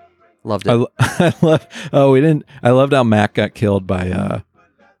movie. Loved it. I loved how Mac got killed by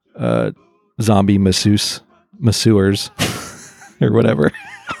zombie masseurs or whatever.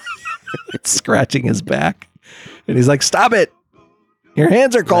 It's scratching his back. And he's like, stop it. Your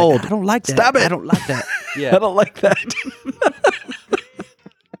hands are cold. Like, I don't like that. Stop it. I don't like that. Yeah. I don't like that.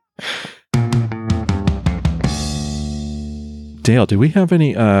 Dale, do we have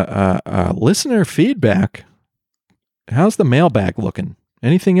any listener feedback? How's the mailbag looking?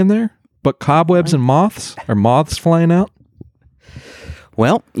 Anything in there but cobwebs and moths? Are moths flying out?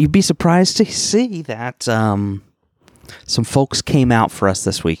 Well, you'd be surprised to see that some folks came out for us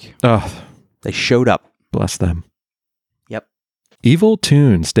this week. Oh, They showed up. bless them. Yep. Evil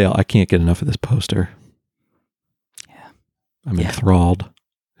Toons. Dale, I can't get enough of this poster. Yeah. I'm enthralled.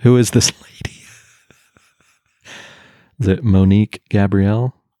 Who is this lady? Is it Monique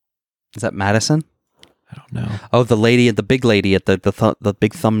Gabrielle? Is that Madison? I don't know. Oh, the big lady at the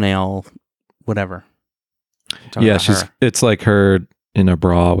big thumbnail, whatever. Talking Yeah, about her. it's like her in a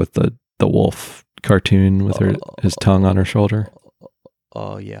bra with the wolf cartoon with his tongue on her shoulder.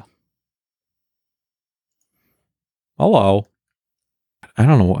 Oh, yeah. Hello. I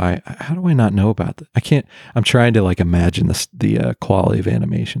don't know why. How do I not know about that? I can't. I'm trying to like imagine the quality of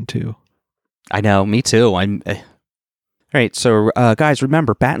animation too. I know, me too. All right, so guys,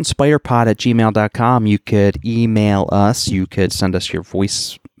 remember, batandspiderpod@gmail.com. You could email us. You could send us your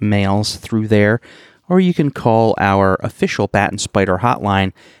voicemails through there. Or you can call our official Bat and Spider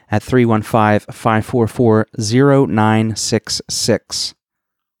hotline at 315-544-0966.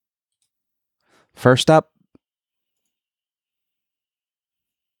 First up,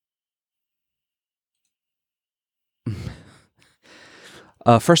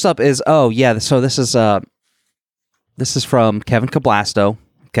 is so this is from Kevin Cablasto.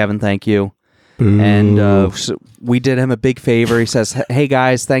 Kevin, thank you. And so we did him a big favor. He says, "Hey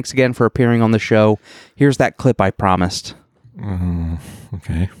guys, thanks again for appearing on the show. Here's that clip I promised."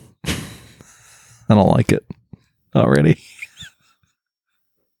 Okay. I don't like it already.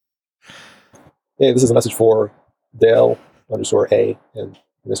 Hey, this is a message for Dale_A and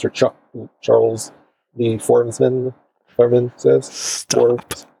Mr. Charles Lee Foreman says.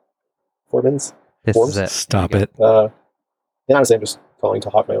 Stop. Foreman's? This Forms? is it. Stop it. And honestly, I'm just calling to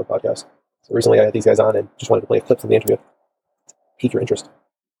hawk my own podcast. So recently I had these guys on and just wanted to play a clip from the interview. Pique your interest.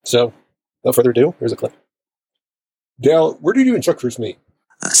 So, without further ado, here's a clip. Dale, where did you and Chuck first meet?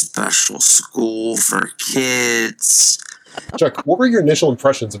 A special school for kids. Chuck, what were your initial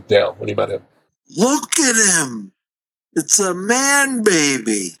impressions of Dale when you met him? Look at him. It's a man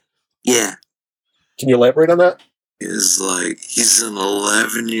baby. Yeah. Can you elaborate on that? He's an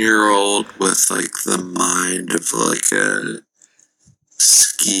 11-year-old with like the mind of like a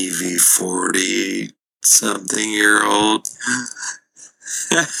skeevy 40-something-year-old.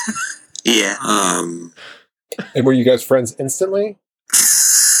 Yeah. And were you guys friends instantly?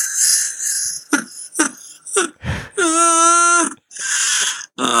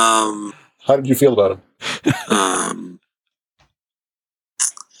 How did you feel about him?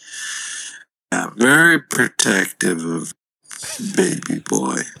 Yeah, very protective of baby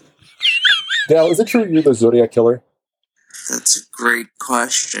boy. Dale, is it true you're the Zodiac Killer? That's a great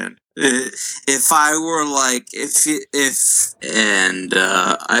question. If I were like,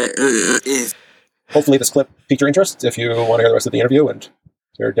 Hopefully this clip piqued your interest. If you want to hear the rest of the interview and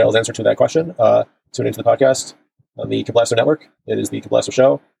hear Dale's answer to that question, tune into the podcast on the Cablasto Network. It is the Cablasto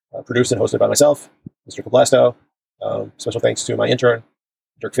Show, produced and hosted by myself, Mr. Cablasto. Special thanks to my intern,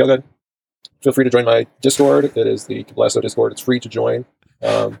 Dirk Feelgood. Feel free to join my Discord. It is the Cablasto Discord. It's free to join. We've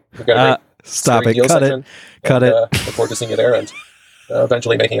got a great Stop it. deal Cut section, it. Cut it. Look forward to seeing you there and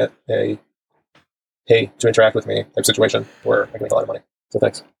eventually making it a pay to interact with me type situation where I can make a lot of money. So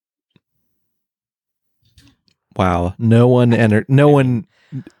thanks. Wow. No one,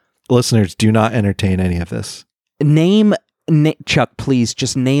 listeners, do not entertain any of this. Chuck, please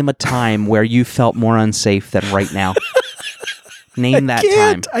just name a time where you felt more unsafe than right now. Name that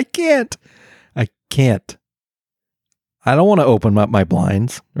time. I can't. I don't want to open up my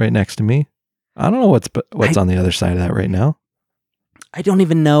blinds right next to me. I don't know what's on the other side of that right now. I don't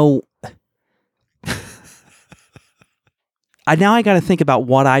even know. Now I got to think about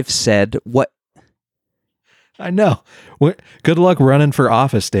what I've said. What I know. Good luck running for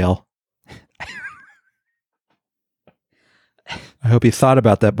office, Dale. I hope you thought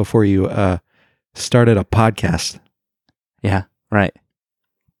about that before you started a podcast. Yeah, right.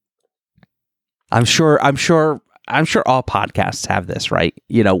 I'm sure all podcasts have this, right?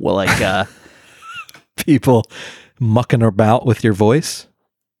 You know, well, like people mucking about with your voice.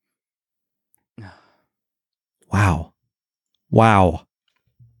 Wow.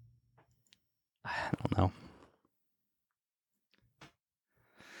 I don't know.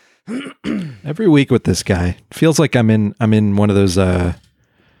 Every week with this guy, feels like I'm in one of those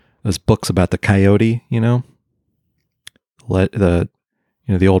books about the coyote, you know, the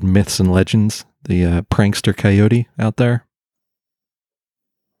old myths and legends, the prankster coyote out there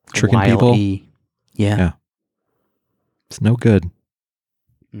tricking people. Yeah, it's no good.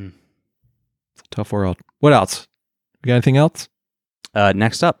 It's a tough world. What else? We got anything else?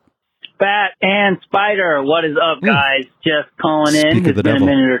 Next up, Bat and Spider, what is up, guys? Just calling in. Speak of It's the been devil.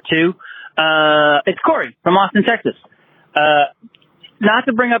 a minute or two. It's Corey from Austin, Texas. Not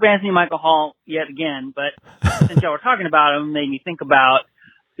to bring up Anthony Michael Hall yet again, but since y'all were talking about him, made me think about,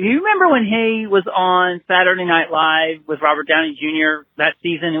 do you remember when he was on Saturday Night Live with Robert Downey Jr. that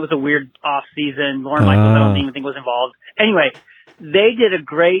season? It was a weird off season. Lauren Michaels, I don't even think was involved. Anyway, they did a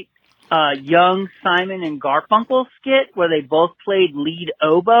great young Simon and Garfunkel skit where they both played lead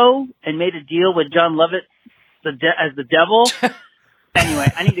oboe and made a deal with John Lovett as the devil. Anyway,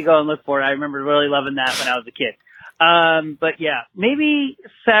 I need to go and look for it. I remember really loving that when I was a kid. But yeah, maybe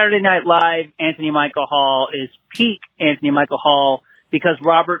Saturday Night Live Anthony Michael Hall is peak Anthony Michael Hall because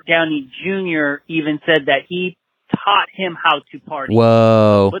Robert Downey Jr. even said that he taught him how to party.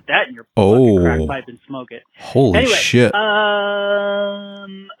 Whoa. Put that in your fucking crack Oh. pipe and smoke it. Holy Anyway, shit.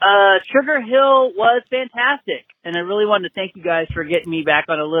 Sugar Hill was fantastic, and I really wanted to thank you guys for getting me back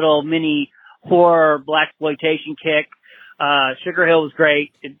on a little mini horror blaxploitation kick. Sugar Hill was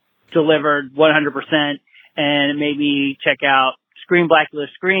great. It delivered 100%, and it made me check out Scream Blackula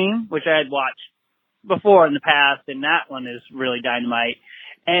Scream, which I had watched before in the past, and that one is really dynamite.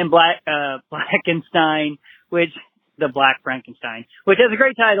 And Blackenstein, the Black Frankenstein, which has a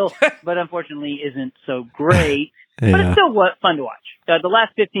great title, but unfortunately isn't so great. But it's Yeah. still fun to watch. The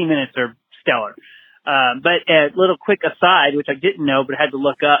last 15 minutes are stellar. But a little quick aside, which I didn't know but had to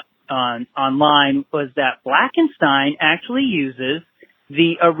look up online, was that Blackenstein actually uses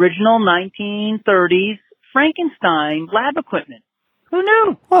the original 1930s Frankenstein lab equipment. Who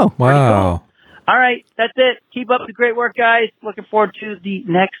knew? Whoa. Wow. All right, that's it. Keep up the great work, guys. Looking forward to the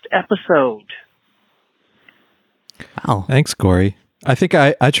next episode. Wow. Thanks, Corey. I think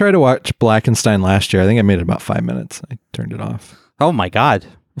I tried to watch Blackenstein last year. I think I made it about 5 minutes. I turned it off. Oh my God.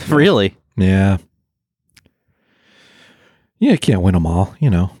 Really? Yeah. Yeah, you can't win them all,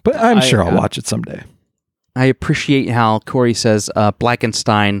 but I'm sure I'll watch it someday. I appreciate how Corey says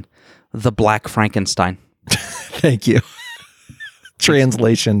Blackenstein, the Black Frankenstein. Thank you.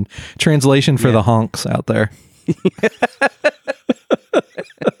 Translation for the honks out there.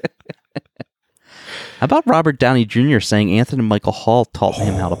 How about Robert Downey Jr. saying Anthony Michael Hall taught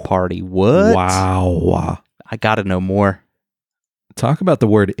him how to party? What? Wow. I got to know more. Talk about the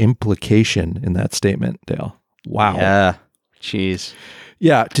word implication in that statement, Dale. Wow. Yeah. Jeez.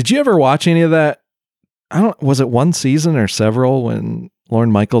 Yeah. Did you ever watch any of that? Was it one season or several when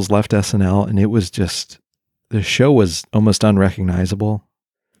Lorne Michaels left SNL and it was just, the show was almost unrecognizable?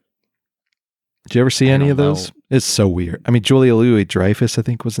 Did you ever see any of those? know. It's so weird. I mean, Julia Louis-Dreyfus, I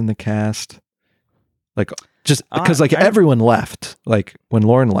think, was in the cast. Like, just because everyone left, like when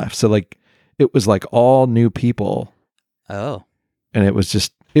Lorne left. So like, it was like all new people. Oh. And it was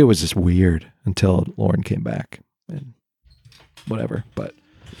just weird until Lorne came back and whatever. But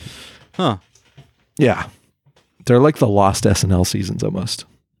Huh. yeah, they're like the lost SNL seasons almost.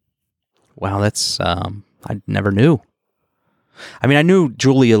 Wow, that's I never knew. I mean, I knew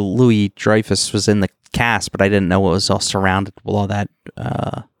Julia Louis-Dreyfus was in the cast, but I didn't know it was all surrounded with all that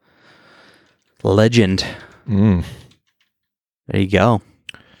legend. Mm. There you go.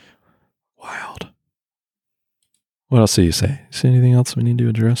 Wild. What else do you say? See anything else we need to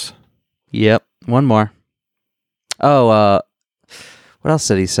address? Yep. One more. Oh, what else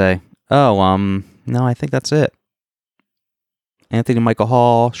did he say? Oh, no, I think that's it. Anthony Michael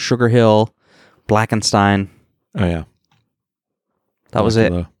Hall, Sugar Hill, Blackenstein. Oh yeah, That was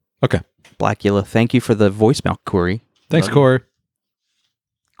it. Okay. Blackula. Thank you for the voicemail, Corey. Thanks, Corey.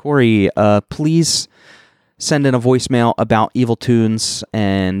 Corey, please send in a voicemail about Evil Tunes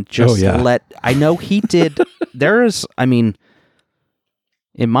and just I know he did. There's, I mean,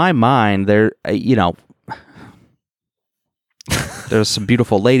 in my mind, there's some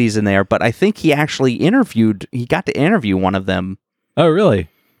beautiful ladies in there, but I think he actually got to interview one of them. Oh, really?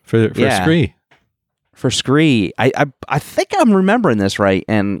 For Scree? For Scree. I think I'm remembering this right.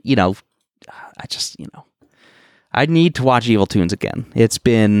 And, I just, I need to watch Evil Tunes again. It's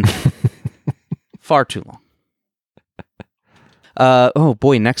been far too long. Oh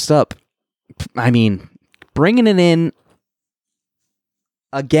boy, next up. I mean, bringing it in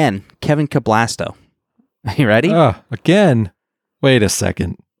again, Kevin Cablasto. Are you ready? Again? Wait a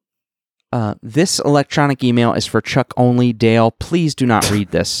second. This electronic email is for Chuck only. Dale, please do not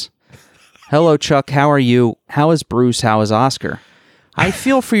read this. Hello, Chuck. How are you? How is Bruce? How is Oscar? I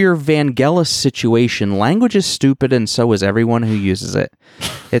feel for your Vangelis situation. Language is stupid, and so is everyone who uses it.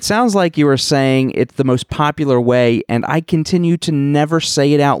 It sounds like you are saying it's the most popular way, and I continue to never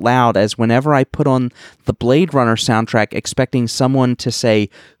say it out loud, as whenever I put on the Blade Runner soundtrack expecting someone to say,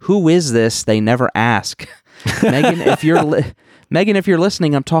 "Who is this?" they never ask. Megan, if you're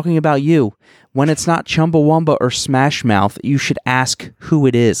listening, I'm talking about you. When it's not Chumbawamba or Smash Mouth, you should ask who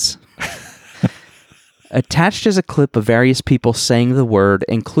it is. Attached is a clip of various people saying the word,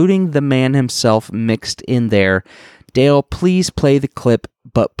 including the man himself mixed in there. Dale, please play the clip,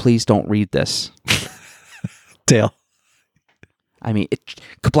 but please don't read this. Dale. I mean,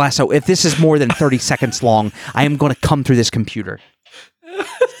 Cablasso, if this is more than 30 seconds long, I am going to come through this computer.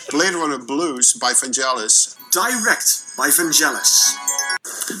 Blade Runner Blues by Vangelis. Direct by Vangelis.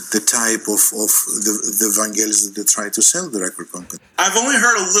 the type of the Vangelis that they try to sell the record company. I've only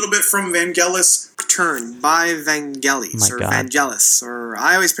heard a little bit from Vangelis. Turn by Vangelis or God. Vangelis, or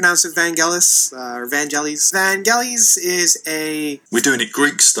I always pronounce it Vangelis or Vangelis. Vangelis is a... We're doing it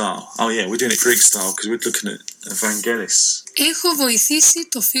Greek style. Oh yeah, we're doing it Greek style because we're looking at Vangelis. Έχω βοηθήσει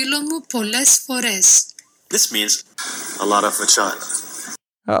το φίλο μου πολλές φορές. This means a lot of vagina.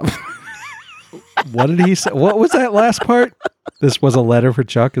 What did he say? What was that last part? This was a letter for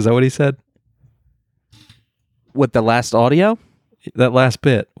Chuck. Is that what he said? With the last audio? That last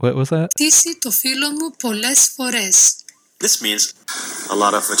bit. What was that? Βοηθήσει το φίλο μου πολλές φορές. This means a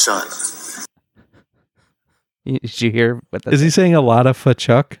lot of vagina. Did you hear what that Is he saying a lot of for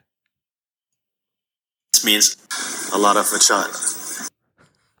Chuck? This means a lot of vagina.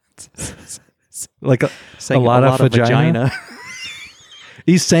 Like a Saying lot of vagina?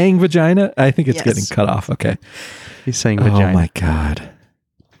 He's saying vagina? I think it's Yes. getting cut off. Okay. He's saying vagina. Oh my God.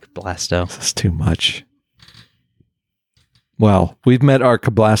 Blasto. This is too much. Well, we've met our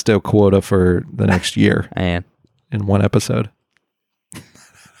Cablasto quota for the next year Man. in one episode.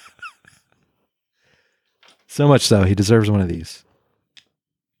 So much so, he deserves one of these.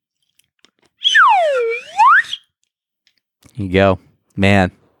 Here you go.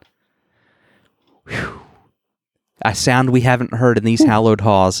 Man. Whew. A sound we haven't heard in these hallowed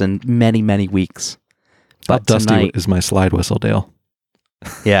halls in many, many weeks. How But dusty tonight, is my slide whistle, Dale?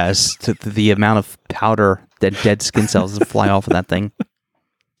 yeah, it's the amount of powder that dead skin cells that fly off of that thing.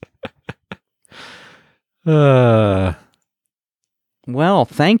 Well,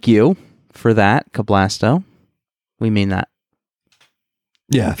 thank you for that, Cablasto. We mean that.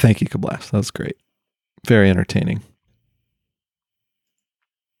 Yeah, thank you, Cablas. That was great. Very entertaining.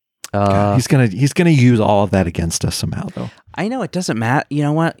 God, he's gonna use all of that against us somehow, though. I know it doesn't matter. You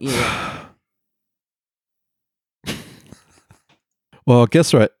know what? Yeah. Well,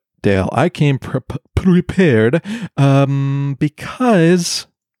 guess what, Dale? I came prepared because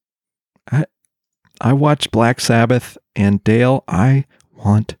I watched Black Sabbath, and Dale, I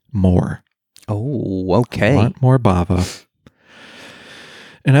want more. Oh, okay. I want more Bava.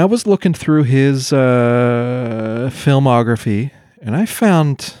 And I was looking through his filmography, and I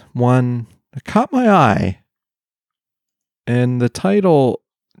found one that caught my eye. And the title,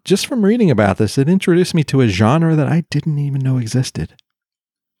 just from reading about this, it introduced me to a genre that I didn't even know existed.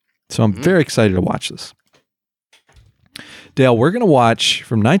 So I'm very excited to watch this. Dale, we're going to watch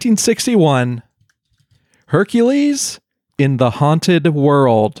from 1961, Hercules in the Haunted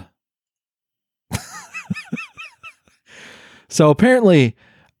World. So apparently,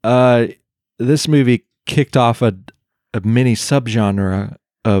 this movie kicked off a mini subgenre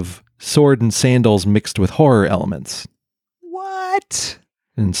of sword and sandals mixed with horror elements What?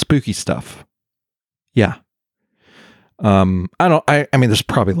 and spooky stuff. Yeah. I mean, there's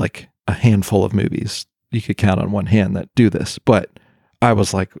probably like a handful of movies you could count on one hand that do this, but I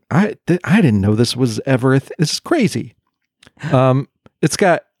was like, I didn't know this was ever this is crazy. It's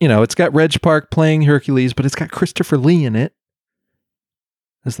got Reg Park playing Hercules, but it's got Christopher Lee in it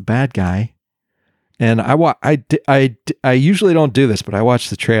as the bad guy. And I usually don't do this, but I watched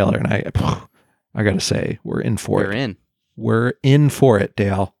the trailer and I got to say, we're in for it. We're in for it,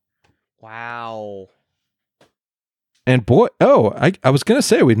 Dale. Wow. And boy, I was going to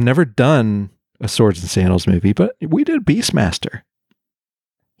say we've never done a Swords and Sandals movie, but we did Beastmaster.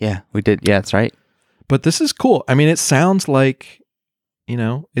 Yeah, we did. Yeah, that's right. But this is cool. I mean, it sounds like,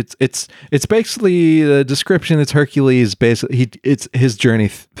 it's basically the description. It's Hercules. Basically, it's his journey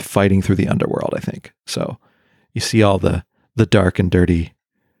fighting through the underworld, I think. So you see all the dark and dirty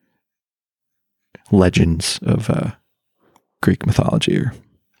legends of Greek mythology or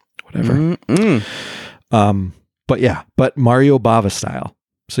whatever. But Mario Bava style.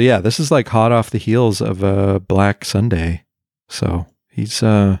 So yeah, this is like hot off the heels of Black Sunday. So he's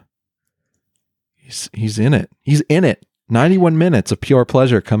in it. He's in it. 91 minutes of pure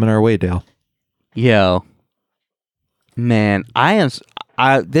pleasure coming our way, Dale. Yo, man,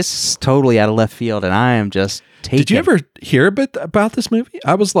 this is totally out of left field, and I am just taken. Did you ever hear a bit about this movie?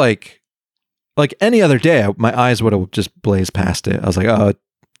 I was like any other day, my eyes would have just blazed past it. I was like, oh,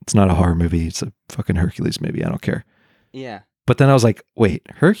 it's not a horror movie. It's a fucking Hercules movie. I don't care. Yeah. But then I was like, wait,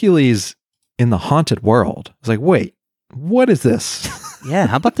 Hercules in the Haunted World. I was like, wait, what is this? Yeah,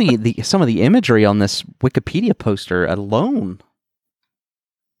 how about the some of the imagery on this Wikipedia poster alone?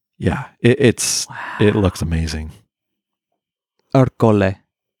 Yeah, it looks amazing. Ercole.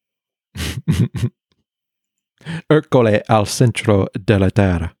 Ercole al centro della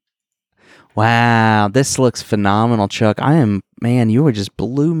terra. Wow, this looks phenomenal, Chuck. You just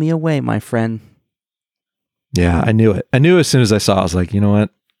blew me away, my friend. Yeah, I knew it. I knew as soon as I saw it, I was like, you know what?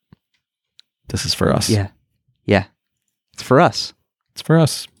 This is for us. Yeah. Yeah. It's for us. It's for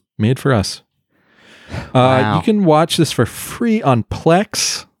us. Made for us. Wow. You can watch this for free on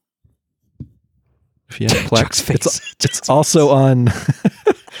Plex. If you have Plex, it's also on.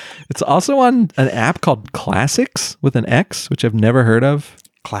 It's also on an app called Classics with an X, which I've never heard of.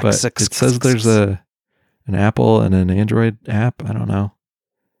 Classics. But it says there's an Apple and an Android app. I don't know.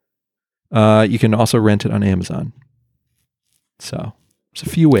 You can also rent it on Amazon. So there's a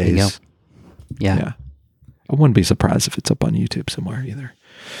few ways. Yeah. I wouldn't be surprised if it's up on YouTube somewhere either.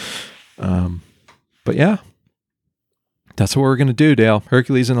 But yeah, that's what we're going to do, Dale.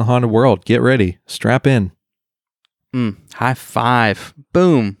 Hercules in the Haunted World. Get ready. Strap in. High five.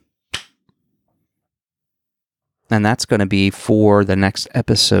 Boom. And that's going to be for the next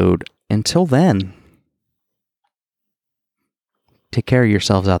episode. Until then, take care of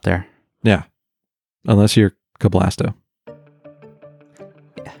yourselves out there. Yeah. Unless you're Cablasto.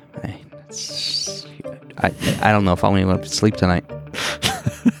 I don't know if I'm going to sleep tonight.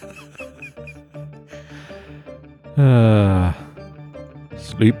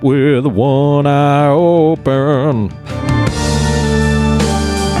 Sleep with one eye open.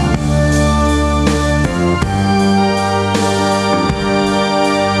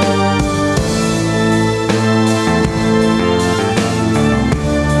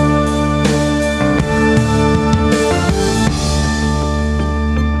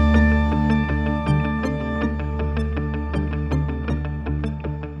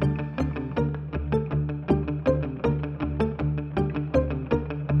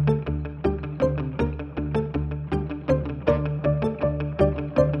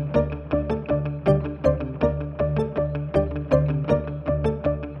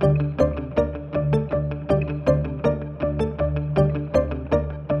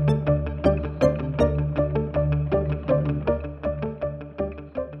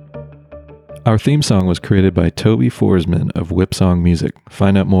 Our theme song was created by Toby Forsman of Whipsong Music.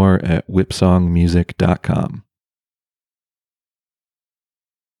 Find out more at whipsongmusic.com.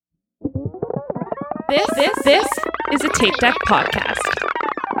 This is a Tape Deck podcast.